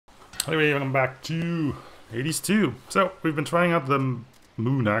Anyway, I'm back to Hades 2. So, we've been trying out the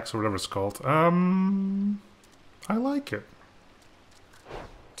Moon Axe, or whatever it's called. I like it.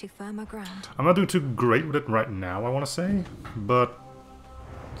 To firmer ground. I'm not doing too great with it right now, I want to say. But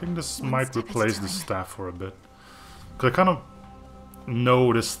I think this might replace the staff for a bit. Because I kind of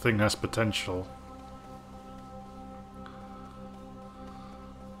know this thing has potential.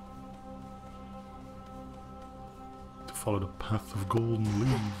 To follow the path of golden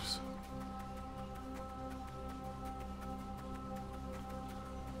leaves.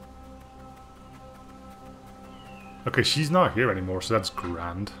 Okay, she's not here anymore, so that's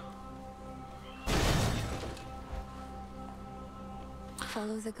grand.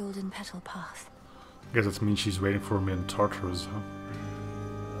 Follow the golden petal path. I guess that means she's waiting for me in Tartarus, huh?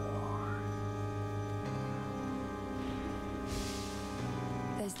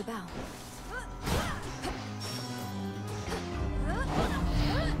 There's the bell.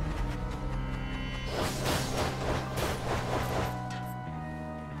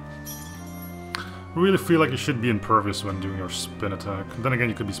 I really feel like you should be impervious when doing your spin attack. Then again,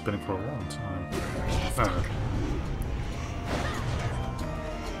 you could be spinning for a long time. Alright.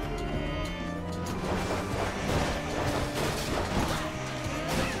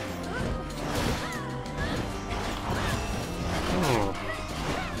 Oh.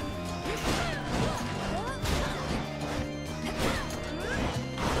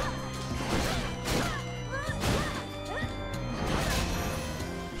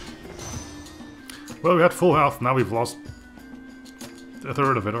 Well, we had full health, now we've lost a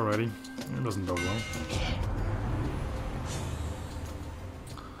third of it already. It doesn't go well.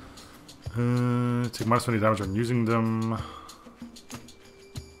 Take minus 20 damage when using them.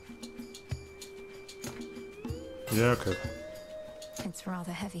 Yeah, okay. It's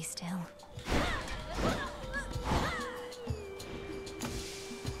rather heavy still.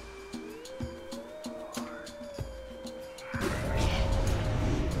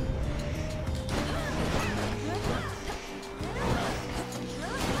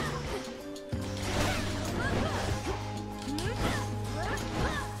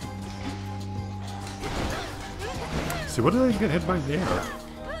 See, what did I get hit by there?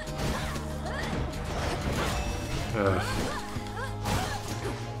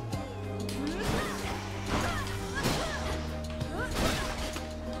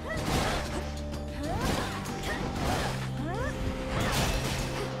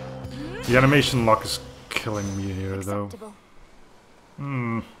 The animation lock is killing me here, though.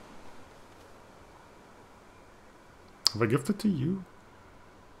 Have I gifted to you?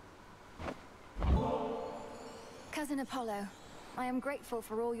 Cousin Apollo, I am grateful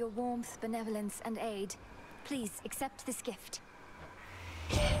for all your warmth, benevolence, and aid. Please accept this gift.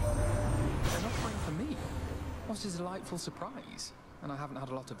 They're not quite for me. What a delightful surprise. And I haven't had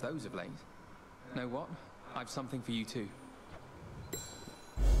a lot of those of late. Know what? I've something for you too.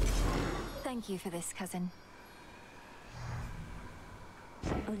 Thank you for this, cousin.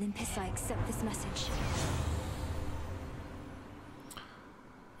 Olympus, I accept this message.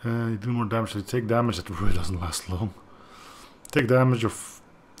 You do more damage, so you take damage that really doesn't last long. Take damage, your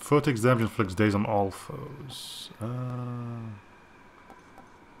foe takes damage and inflicts days on all foes.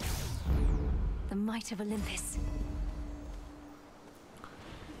 The might of Olympus.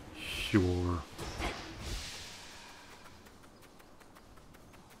 Sure.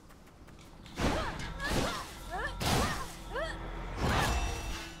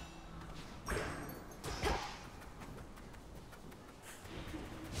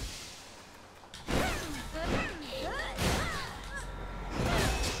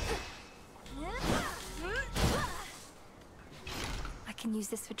 Use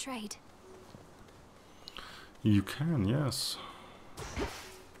this for trade. You can, yes.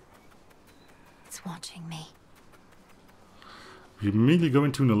 It's watching me. We immediately go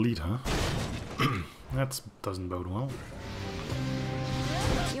into an elite, huh? That doesn't bode well.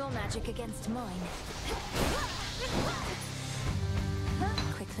 Your magic against mine.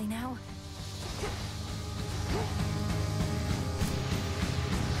 Quickly now.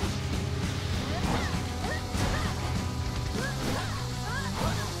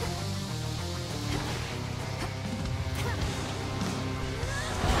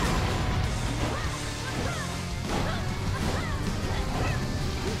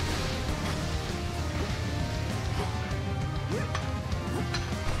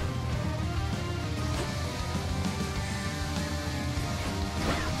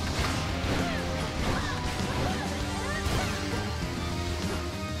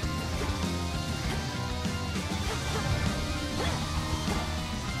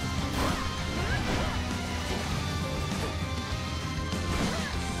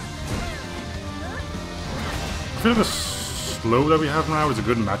 feel the slow that we have now is a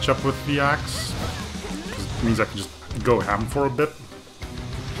good matchup with the axe. It means I can just go ham for a bit.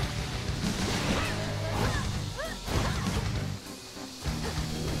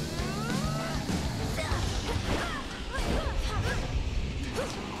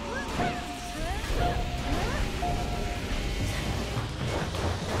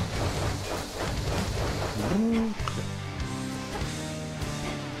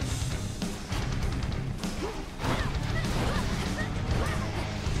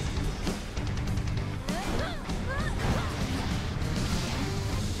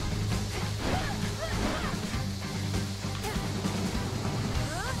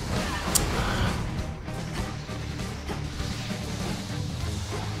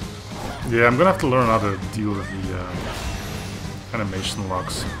 Yeah, I'm gonna have to learn how to deal with the animation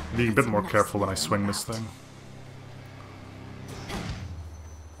locks. Be a bit more careful when I swing this thing.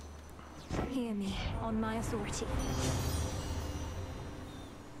 Hear me on my authority.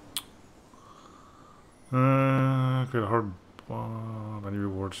 Get a hard bomb. Any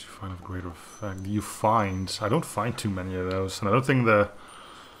rewards you find of greater effect? You find? I don't find too many of those, and I don't think the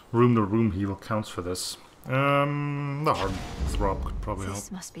room-to-room heal counts for this. The hard throb could probably help.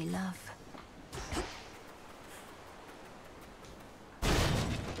 This must be love.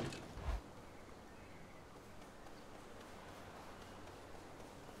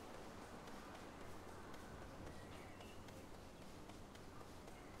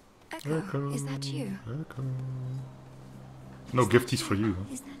 Echo, is that you? Echo. No gifties for you.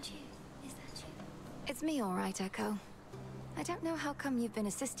 Is that you? Is that you? It's me, all right, Echo. I don't know how come you've been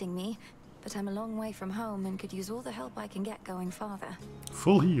assisting me, but I'm a long way from home and could use all the help I can get going farther.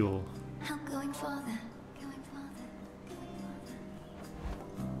 Full heal. Help going farther. Going farther. Going farther.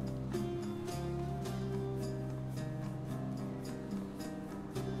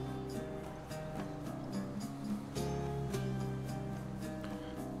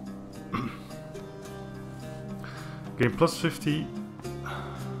 Gain plus 50,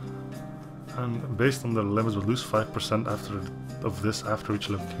 and based on the limits, will lose 5% of this after each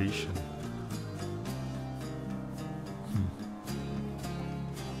location.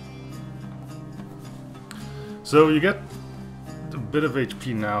 So you get a bit of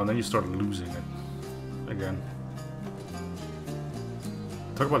HP now, and then you start losing it again.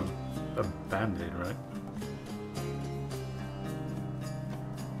 Talk about a band-aid, right?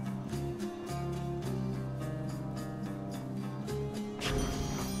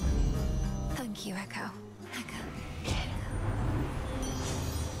 Thank you, Echo. Echo.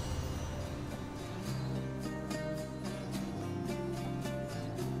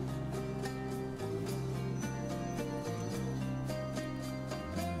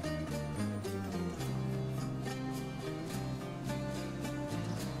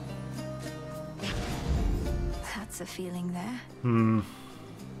 That's a feeling there.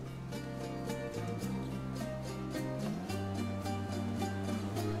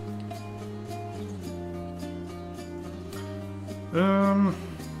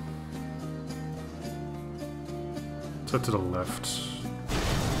 Set to the left.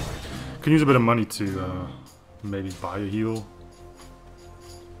 Can use a bit of money to maybe buy a heal.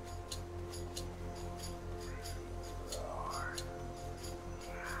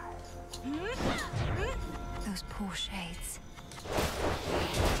 Those poor shades.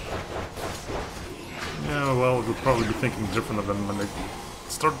 Yeah, well, you'll probably be thinking different of them when they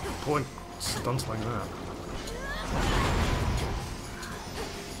start pulling stunts like that.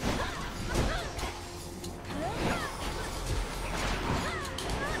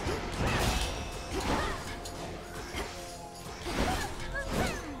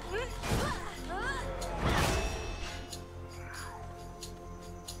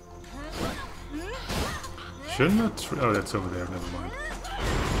 Shouldn't it? Oh, that's over there. Never mind.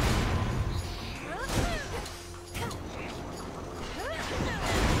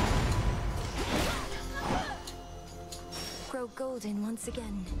 Grow golden once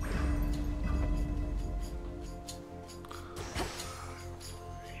again.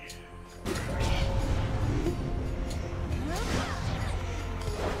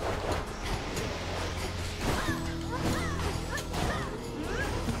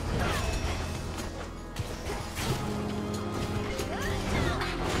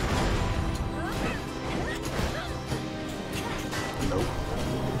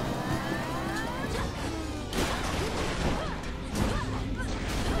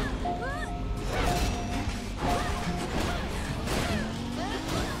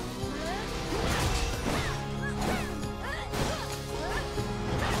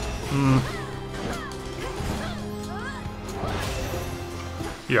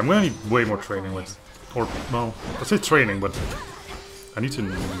 Yeah, I'm gonna need way more training with Or, well, I say training, but I need to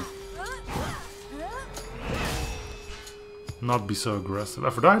not be so aggressive.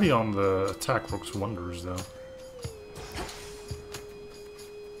 Aphrodite on the attack works wonders, though.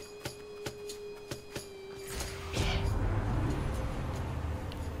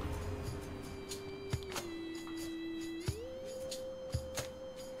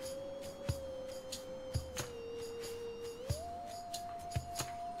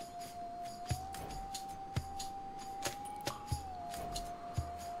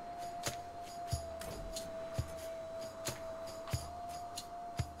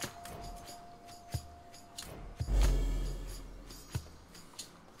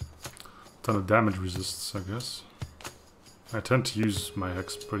 Ton of damage resists, I guess. I tend to use my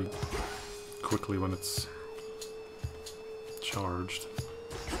hex pretty quickly when it's charged.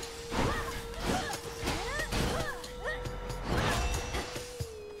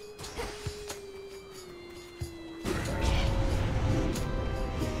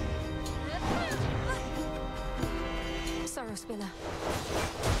 Sorrow Spiller.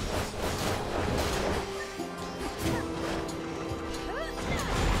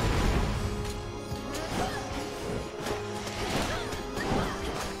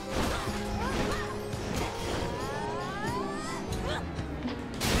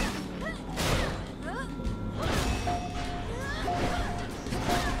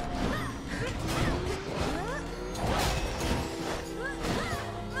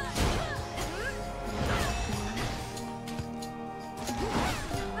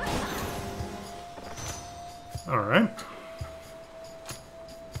 Alright.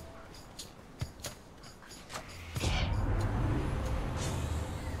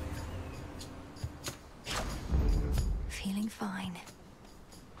 Feeling fine.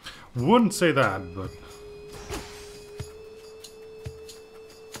 Wouldn't say that, but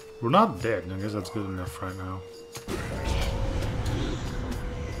we're not dead. I guess that's good enough right now.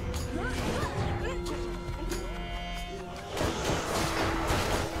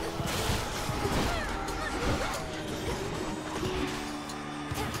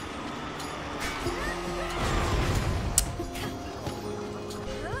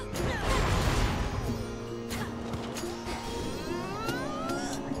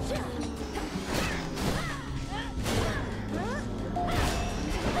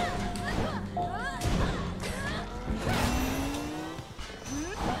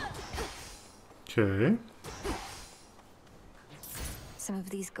 Okay. Some of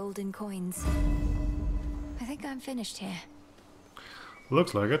these golden coins. I think I'm finished here.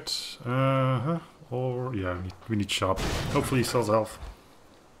 Looks like it. Or, yeah, we need shop. Hopefully he sells health.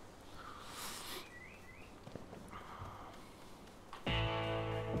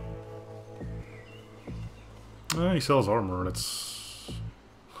 He sells armor. It's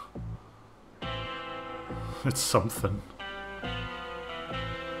something.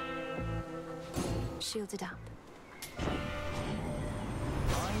 Shielded up. I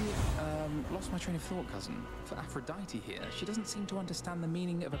lost my train of thought, cousin. For Aphrodite here, she doesn't seem to understand the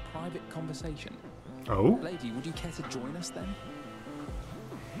meaning of a private conversation. Oh? Lady, would you care to join us then?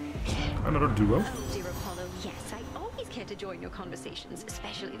 Another duo? Oh, dear Apollo, yes, I always care to join your conversations,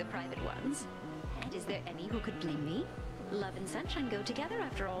 especially the private ones. And is there any who could blame me? Love and sunshine go together,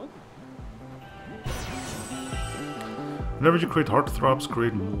 after all. Whenever you create heartthrobs,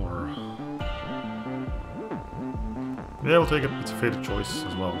 create more. Yeah, we'll take it. It's a fated choice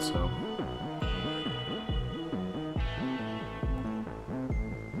as well, so.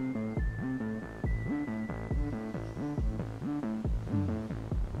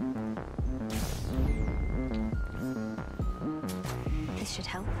 This should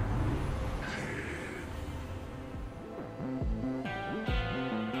help.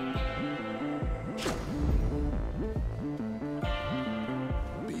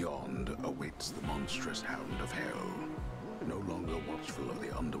 Beyond awaits the monstrous hound of hell. No longer watchful of the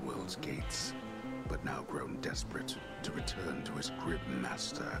Underworld's gates, but now grown desperate to return to his grim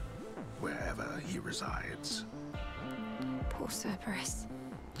master, wherever he resides. Poor Cerberus.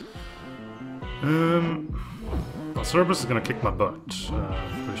 Well, Cerberus is gonna kick my butt.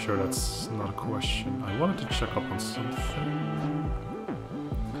 Pretty sure that's not a question. I wanted to check up on something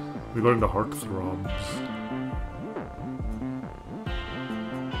regarding the heartthrobs.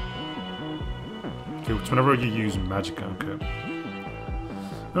 Okay, which whenever you use magic, okay.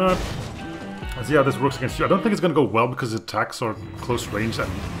 Let's see how this works against you. I don't think it's gonna go well because attacks are close range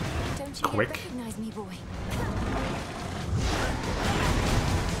and Don't you quick. recognize me, boy?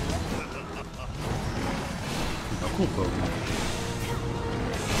 Cool bow.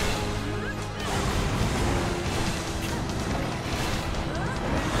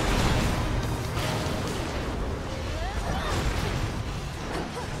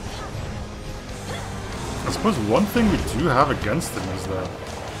 suppose one thing we do have against him is that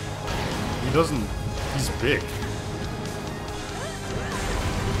he doesn't... he's big.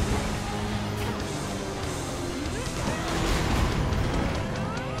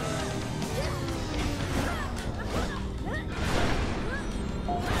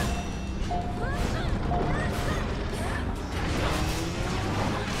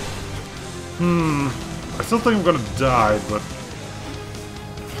 I still think I'm gonna die, but...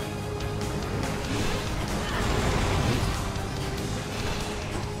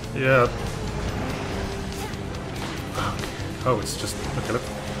 yeah. Okay. Oh, it's just... okay, let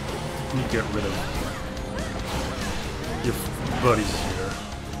me get rid of your buddies here.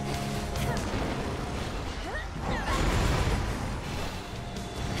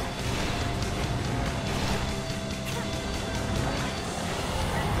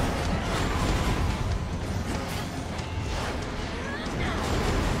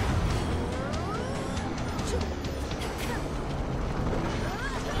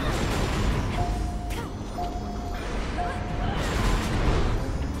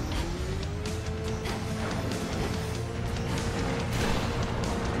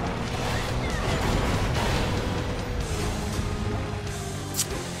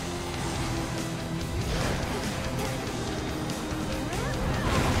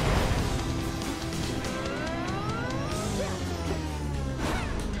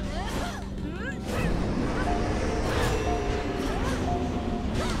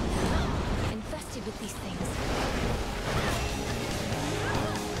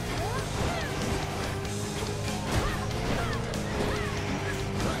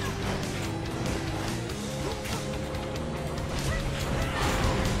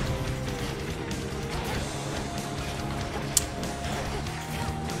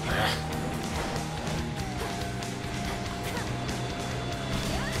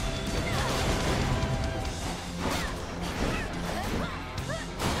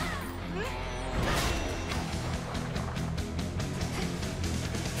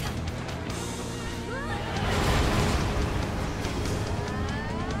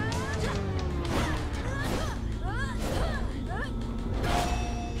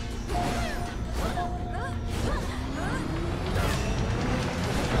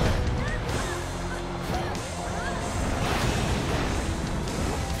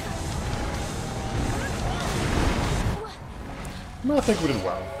 I think we did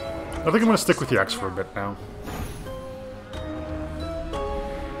well. I think I'm going to stick with the axe for a bit now.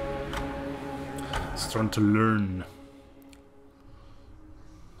 Starting to learn.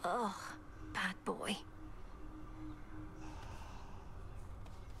 Oh, bad boy.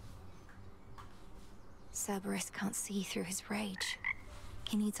 Cerberus can't see through his rage.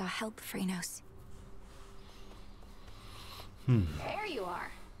 He needs our help, Phrynos. There you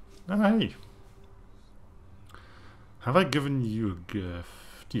are. Oh, hey. Have I given you a gift?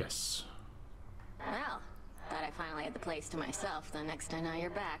 Yes. Well, thought I finally had the place to myself the next I know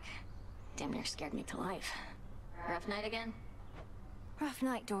you're back. Damn near scared me to life. Rough night again? Rough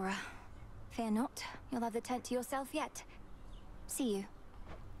night, Dora. Fear not, you'll have the tent to yourself yet. See you.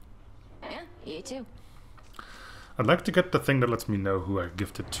 Yeah, you too. I'd like to get the thing that lets me know who I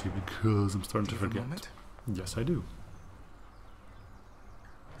gifted to because I'm starting to forget. Yes, I do.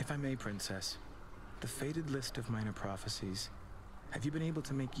 If I may, Princess, the fated list of minor prophecies. Have you been able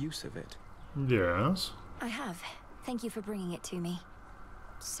to make use of it? Yes. I have. Thank you for bringing it to me.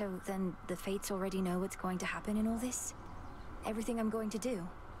 So then the Fates already know what's going to happen in all this? Everything I'm going to do?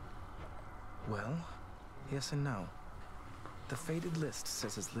 Well, yes and no. The fated list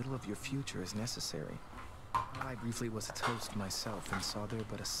says as little of your future as necessary. I briefly was its host myself and saw there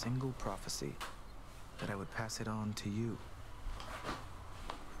but a single prophecy, that I would pass it on to you.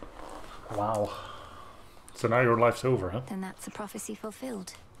 Wow. So now your life's over, huh? Then that's a prophecy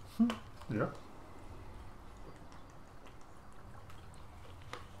fulfilled. Yeah.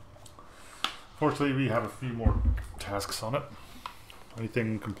 Fortunately, we have a few more tasks on it.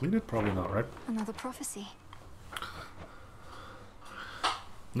 Anything completed? Probably not, right? Another prophecy.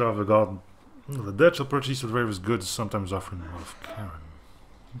 No, the god. The dead shall purchase with various goods, sometimes offering a lot of Charon.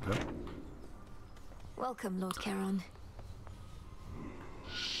 Okay. Welcome, Lord Charon.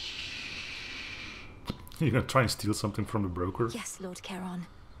 You're gonna try and steal something from the broker? Yes, Lord Charon.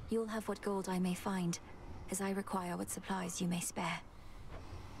 You'll have what gold I may find, as I require what supplies you may spare.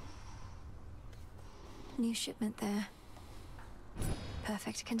 New shipment there.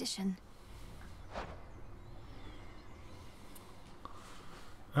 Perfect condition.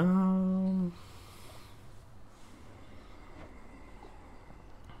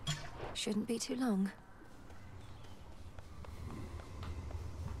 Shouldn't be too long.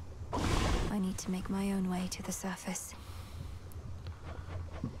 I need to make my own way to the surface.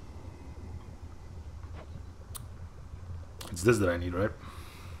 It's this that I need, right?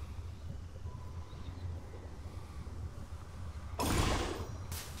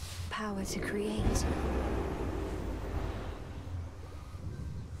 Power to create.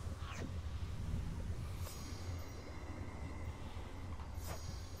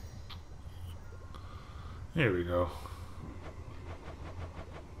 Here we go.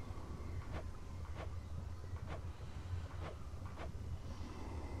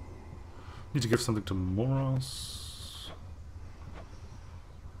 Need to give something to Moros.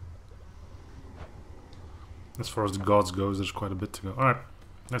 As far as the gods goes, there's quite a bit to go. Alright,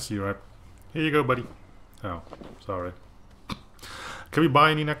 I see you, right? Here you go, buddy. Oh, sorry. Can we buy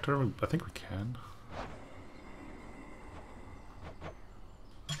any nectar? I think we can.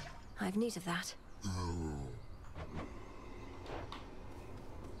 I've need of that.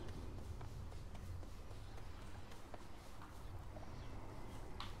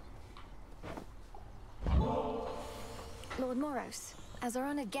 Lord Moros, as our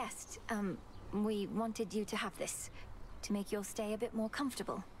honored guest, we wanted you to have this, to make your stay a bit more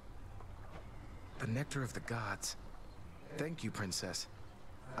comfortable. The nectar of the gods. Thank you, Princess.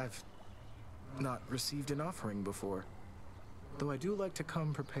 I've not received an offering before, though I do like to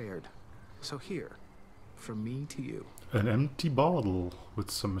come prepared. So here, from me to you. An empty bottle with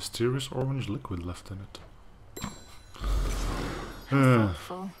some mysterious orange liquid left in it. How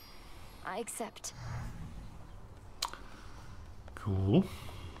thoughtful. I accept. Cool.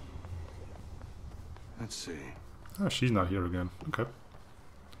 Let's see. Oh, she's not here again. Okay.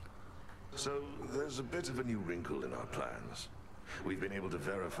 So, there's a bit of a new wrinkle in our plans. We've been able to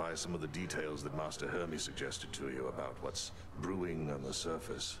verify some of the details that Master Hermes suggested to you about what's brewing on the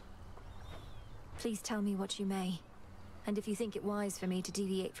surface. Please tell me what you may, and if you think it wise for me to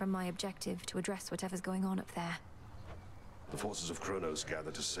deviate from my objective to address whatever's going on up there. The forces of Kronos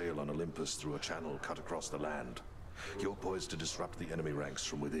gather to sail on Olympus through a channel cut across the land. You're poised to disrupt the enemy ranks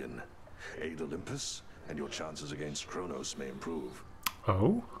from within. Aid Olympus, and your chances against Kronos may improve.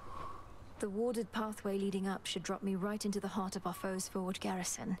 Oh? The warded pathway leading up should drop me right into the heart of our foe's forward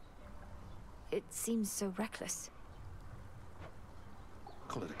garrison. It seems so reckless.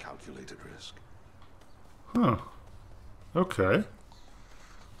 Call it a calculated risk. Huh. Okay.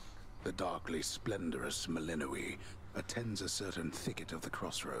 The darkly splendorous Malinoe attends a certain thicket of the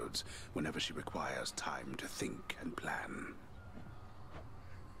crossroads whenever she requires time to think and plan.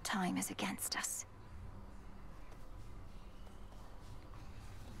 Time is against us.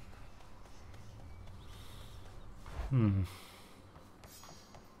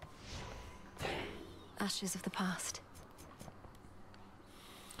 Ashes of the past.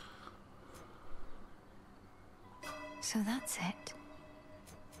 So that's it.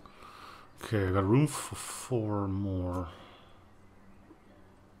 Okay, I got room for 4 more.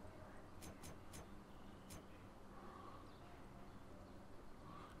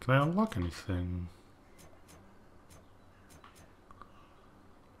 Can I unlock anything?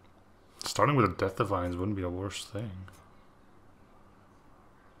 Starting with a Death Divines wouldn't be the worst thing.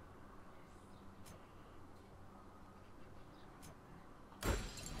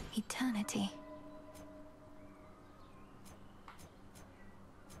 Eternity.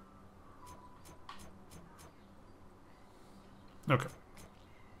 Okay.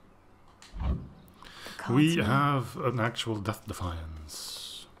 The We cards have an actual Death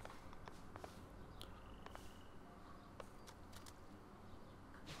Defiance.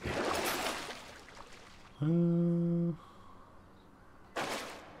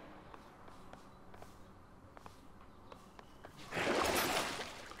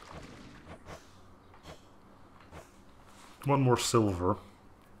 One more silver.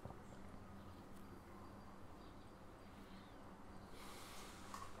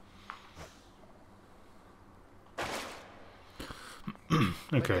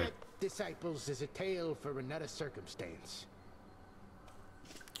 Okay. Disciples is a tale for another circumstance.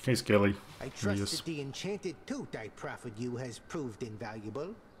 Hey, Skelly. I Here he trust is. that the enchanted tooth I proffered you has proved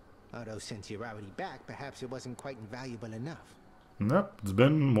invaluable. Although since you're already back, perhaps it wasn't quite invaluable enough. Nope, it's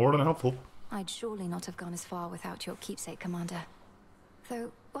been more than helpful. I'd surely not have gone as far without your keepsake, Commander.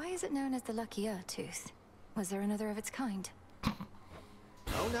 Though, why is it known as the Luckier Tooth? Was there another of its kind?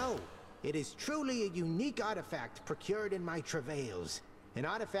 Oh no! It is truly a unique artifact procured in my travails. An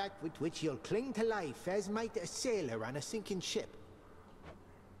artifact with which you'll cling to life as might a sailor on a sinking ship.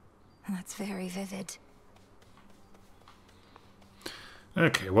 That's very vivid.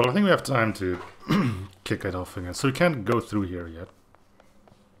 Okay, well, I think we have time to kick it off again. So we can't go through here yet.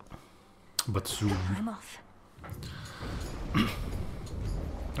 But soon. I'm off.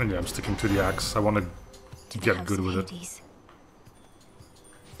 And yeah, I'm sticking to the axe. I want to get good with it.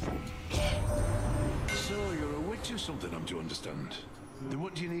 So you're a witch or something, I'm to understand. Then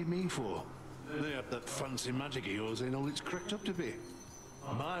what do you need me for? They have that fancy magic of yours ain't all it's cracked up to be.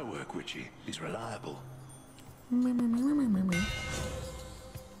 My work, witchy, is reliable.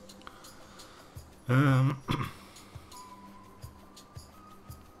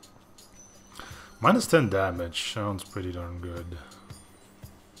 Minus 10 damage sounds pretty darn good.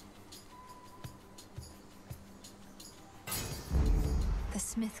 The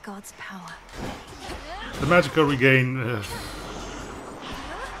Smith God's power. The magical regain.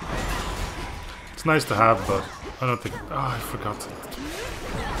 It's nice to have, but I don't think. Oh, I forgot.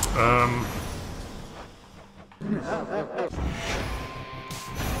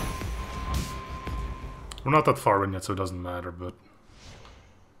 We're not that far in yet, so it doesn't matter, but.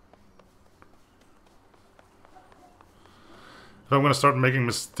 If I'm gonna start making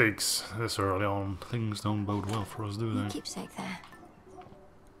mistakes this early on, things don't bode well for us, do they? Keepsake there.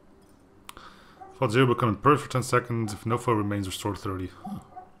 Fought 0 becoming purged for 10 seconds. If no foe remains, restore 30. Huh.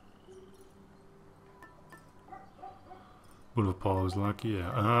 Boon of Apollo is lucky,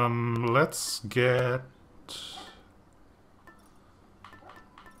 yeah. Let's get...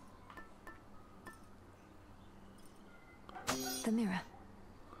 The mirror.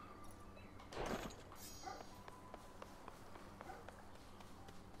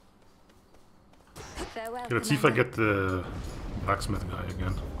 Farewell, Okay, let's see if I get the blacksmith guy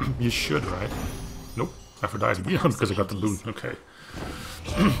again. You should, right? Nope. Aphrodite. Yeah, because I got the boon. Okay.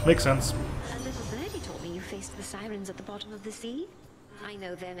 Makes sense. A little birdie told me you faced the sirens at the bottom of the sea. I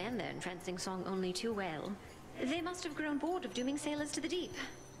know them and their entrancing song only too well. They must have grown bored of dooming sailors to the deep.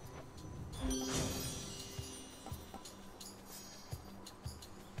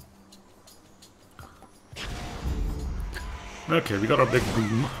 Okay, we got our big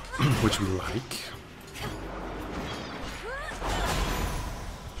boom, which we like.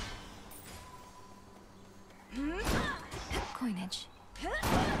 Coinage.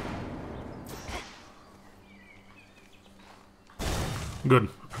 Good.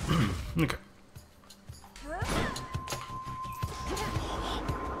 Okay.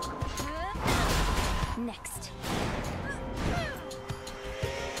 Next.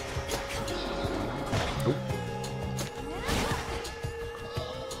 Oh.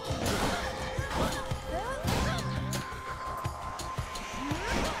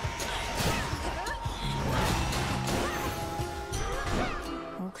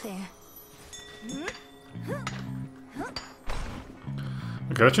 All clear.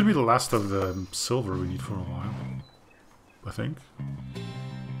 Okay, that should be the last of the silver we need for a while. I think.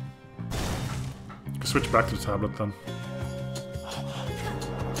 Switch back to the tablet then.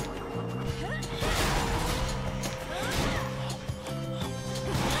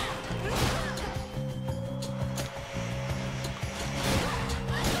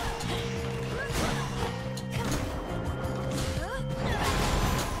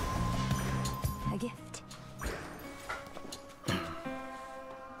 A gift.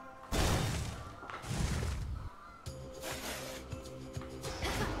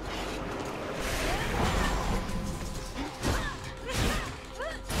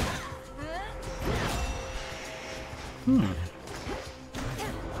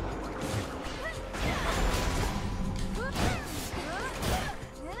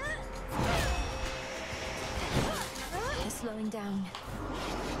 They're slowing down.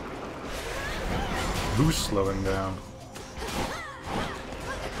 Who's slowing down?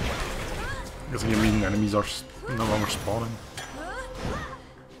 Guessing you mean enemies are no longer spawning.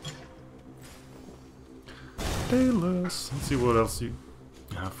 Dayless. Let's see what else you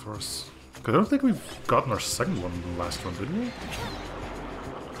have for us. Because I don't think we've gotten our second one in the last one, did we?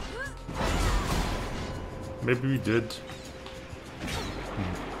 Maybe we did.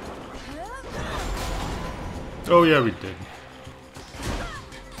 Oh yeah, we did.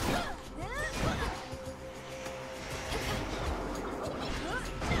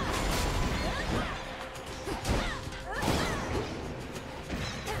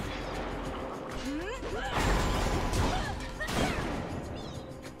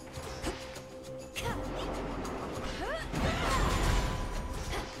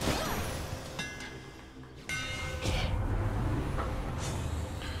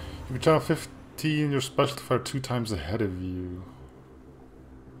 If you channel 15, your special fire 2 times ahead of you.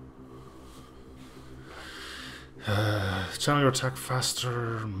 Channel your attack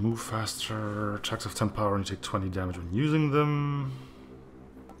faster, move faster, attacks of 10 power and you take 20 damage when using them.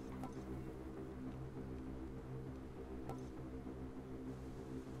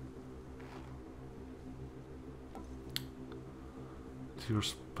 your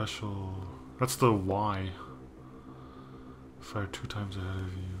special... That's the Y. Fire 2 times ahead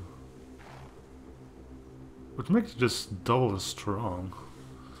of you. Which makes it just double as strong.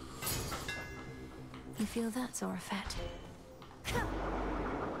 You feel that, Zorafat?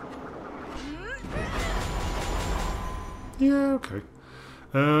 Yeah, okay.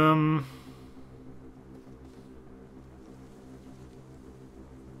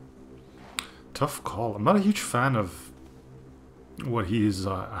 Tough call. I'm not a huge fan of what he has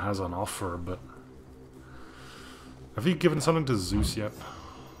on offer, but have you given something to Zeus yet?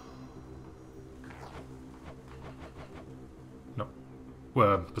 No.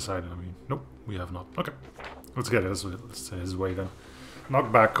 Well, Poseidon, I mean. Nope, we have not. Okay. Let's get it. Let's his way then.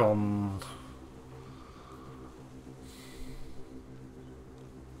 Knock back on...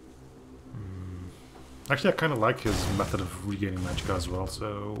 Actually, I kind of like his method of regaining magicka as well,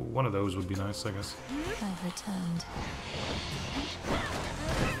 so one of those would be nice, I guess. I've returned.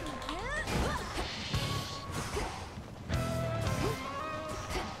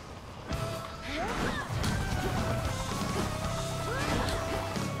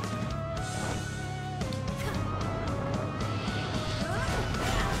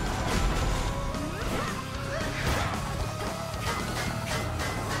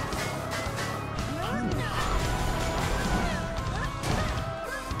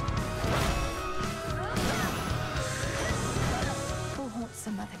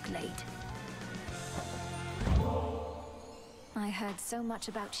 I heard so much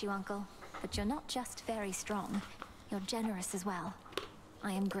about you, Uncle, but you're not just very strong, you're generous as well.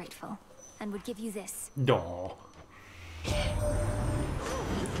 I am grateful, and would give you this. Aww.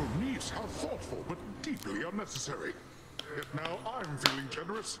 Little niece, how thoughtful, but deeply unnecessary. Yet now I'm feeling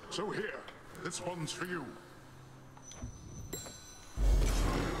generous, so here, this one's for you.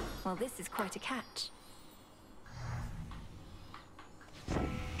 Well, this is quite a catch. Our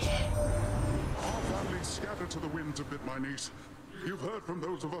families scatter to the winds a bit, my niece. You've heard from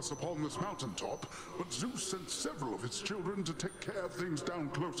those of us upon this mountaintop, but Zeus sent several of his children to take care of things down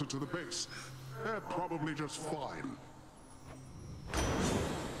closer to the base. They're probably just fine.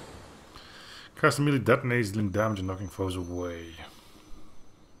 Cast immediately detonates, dealing damage and knocking foes away.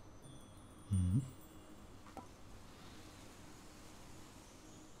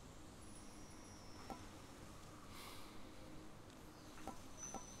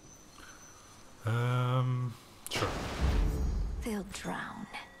 Sure. They'll drown.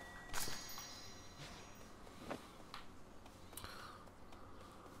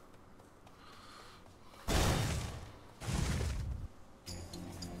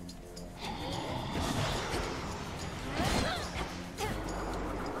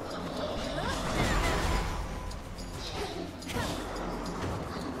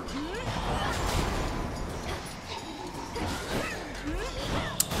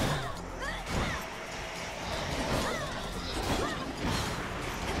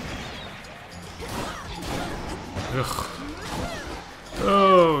 Ugh.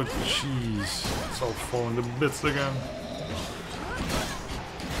 Oh, jeez. It's all falling to bits again.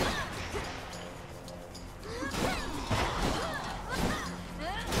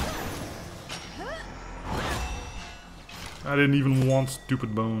 I didn't even want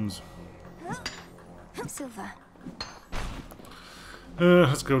stupid bones. Silver.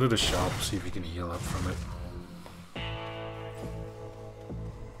 Let's go to the shop, see if we can heal up from it.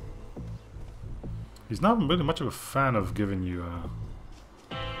 He's not really much of a fan of giving you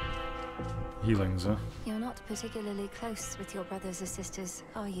healings, huh? You're not particularly close with your brothers or sisters,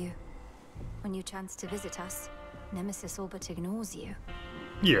 are you? When you chance to visit us, Nemesis all but ignores you.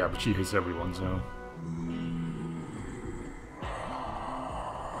 Yeah, but she hates everyone, so...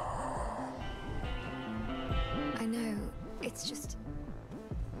 I know, it's just...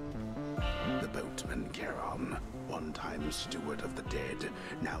 The boatman Charon, one-time steward of the dead,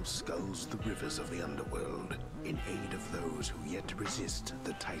 now sculls the rivers of the Underworld in aid of those who yet resist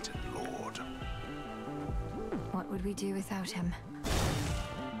the Titan Lord. What would we do without him?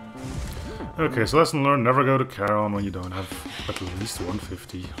 Okay, so lesson learned, never go to Charon when you don't have at least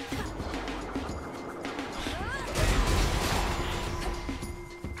 150.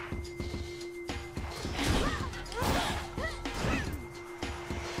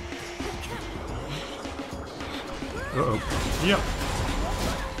 Uh-oh. Yep.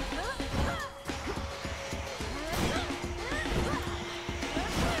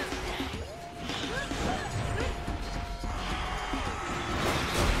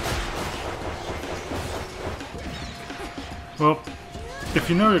 Well, if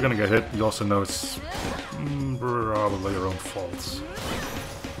you know you're gonna get hit, you also know it's probably your own fault.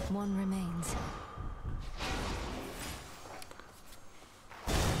 One remains.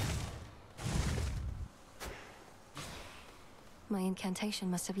 My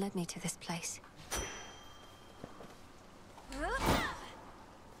incantation must have led me to this place.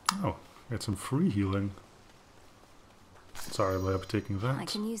 Oh, get some free healing. Sorry about taking that. I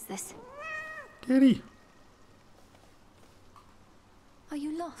can use this. Kitty! Are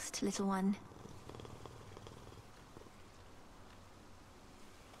you lost, little one?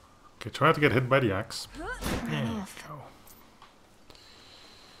 Okay, try not to get hit by the axe. Run off.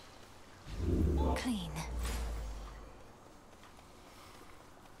 Clean.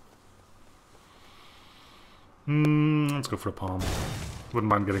 Let's go for the palm. Wouldn't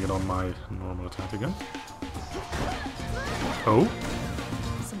mind getting it on my normal attack again. Oh?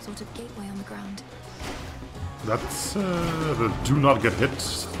 Some sort of gateway on the ground. That's the do not get hit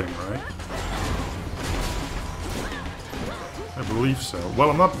thing, right? I believe so. Well,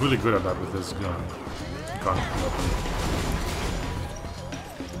 I'm not really good at that with this gun.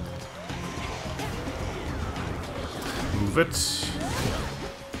 Move it.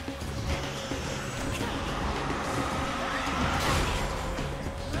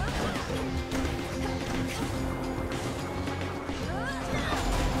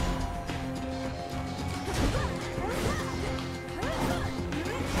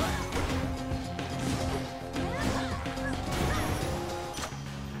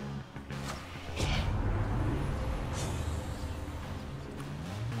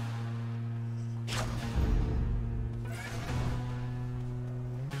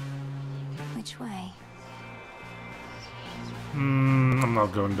 Which way? I'm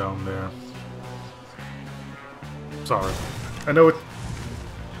not going down there. Sorry. I know it...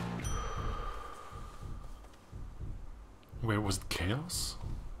 Wait, was it chaos?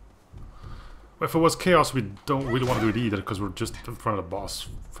 Well, if it was chaos, we don't really want to do it either, because we're just in front of the boss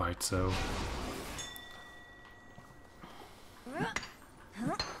fight, so...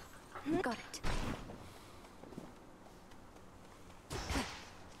 Got it.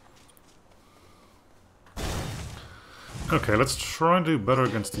 Okay, let's try and do better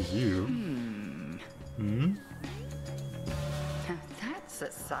against you. That's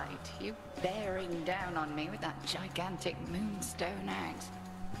a sight. You bearing down on me with that gigantic moonstone axe.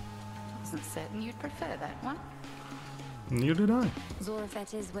 Wasn't certain you'd prefer that one. Neither did I.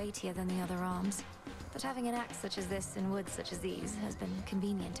 Zorafet is weightier than the other arms, but having an axe such as this in woods such as these has been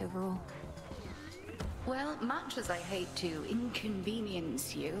convenient overall. Well, much as I hate to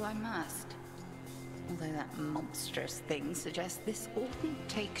inconvenience you, I must. Although that monstrous thing suggests this oughtn't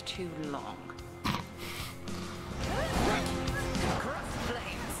take too long. Cross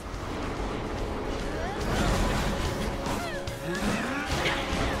flames.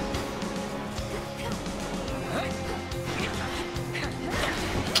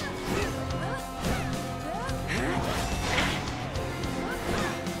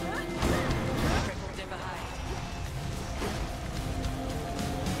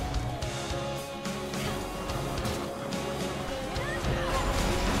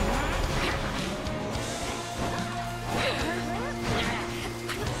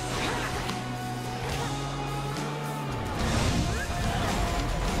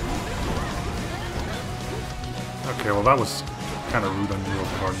 Okay, well that was kind of rude on your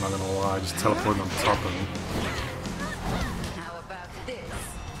part, I'm not gonna lie. Just teleporting on top of me. How about this?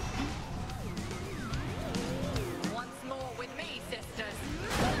 Once more with me, sisters.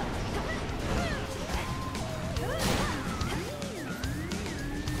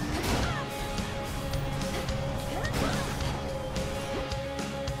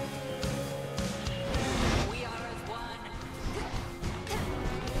 We are as one.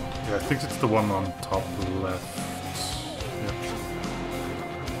 Yeah, I think it's the one on top left. Yep.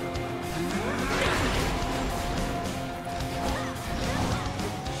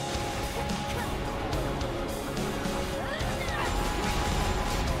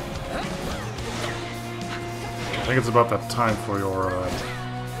 I think it's about that time for your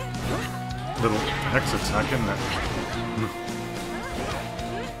little hex attack, isn't it?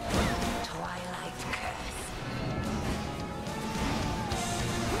 Twilight curse.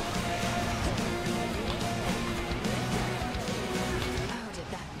 How did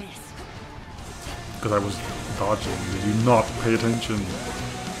that miss? Because I was dodging. Did you not pay attention?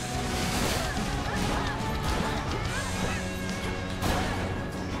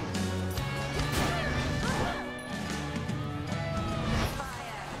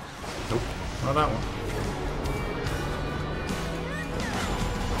 Nope, not that one.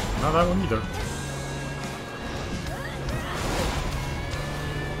 Not that one either.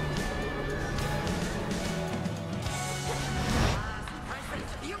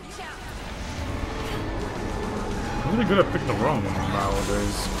 I'm really good at picking the wrong one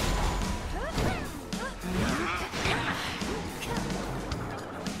nowadays.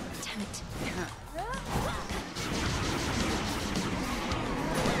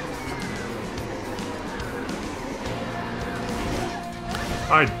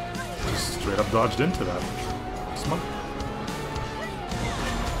 I just straight up dodged into that. Smart.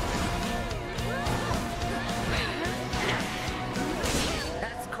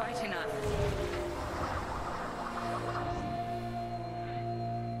 That's quite enough.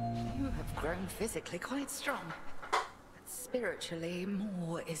 You have grown physically quite strong. But spiritually,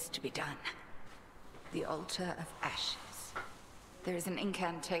 more is to be done. The Altar of Ashes. There is an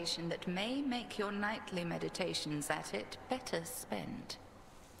incantation that may make your nightly meditations at it better spent.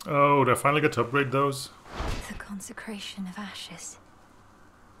 Oh, did I finally get to upgrade those? The consecration of ashes.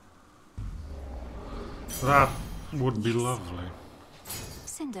 That would be lovely.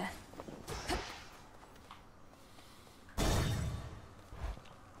 Cinder.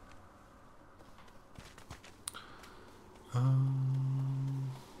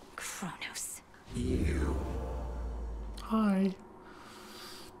 Kronos. You. Hi.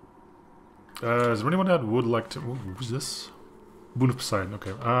 Is there anyone that would like to... Who's this? Boon of Poseidon,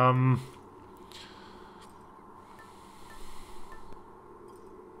 okay.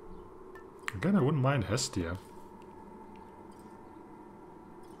 Again, I wouldn't mind Hestia.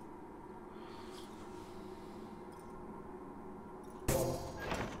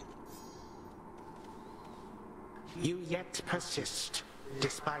 You yet persist,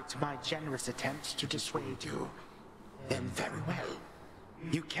 despite my generous attempts to dissuade you. Then very well.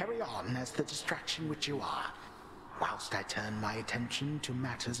 You carry on as the distraction which you are, whilst I turn my attention to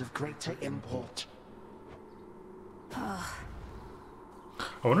matters of greater import. I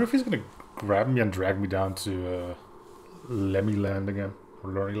wonder if he's gonna grab me and drag me down to Lemmy Land again.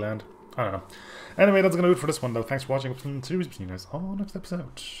 Or Lorry Land. I don't know. Anyway, that's gonna do it for this one though. Thanks for watching. Hope to see you guys on next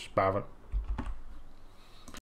episode. Bye.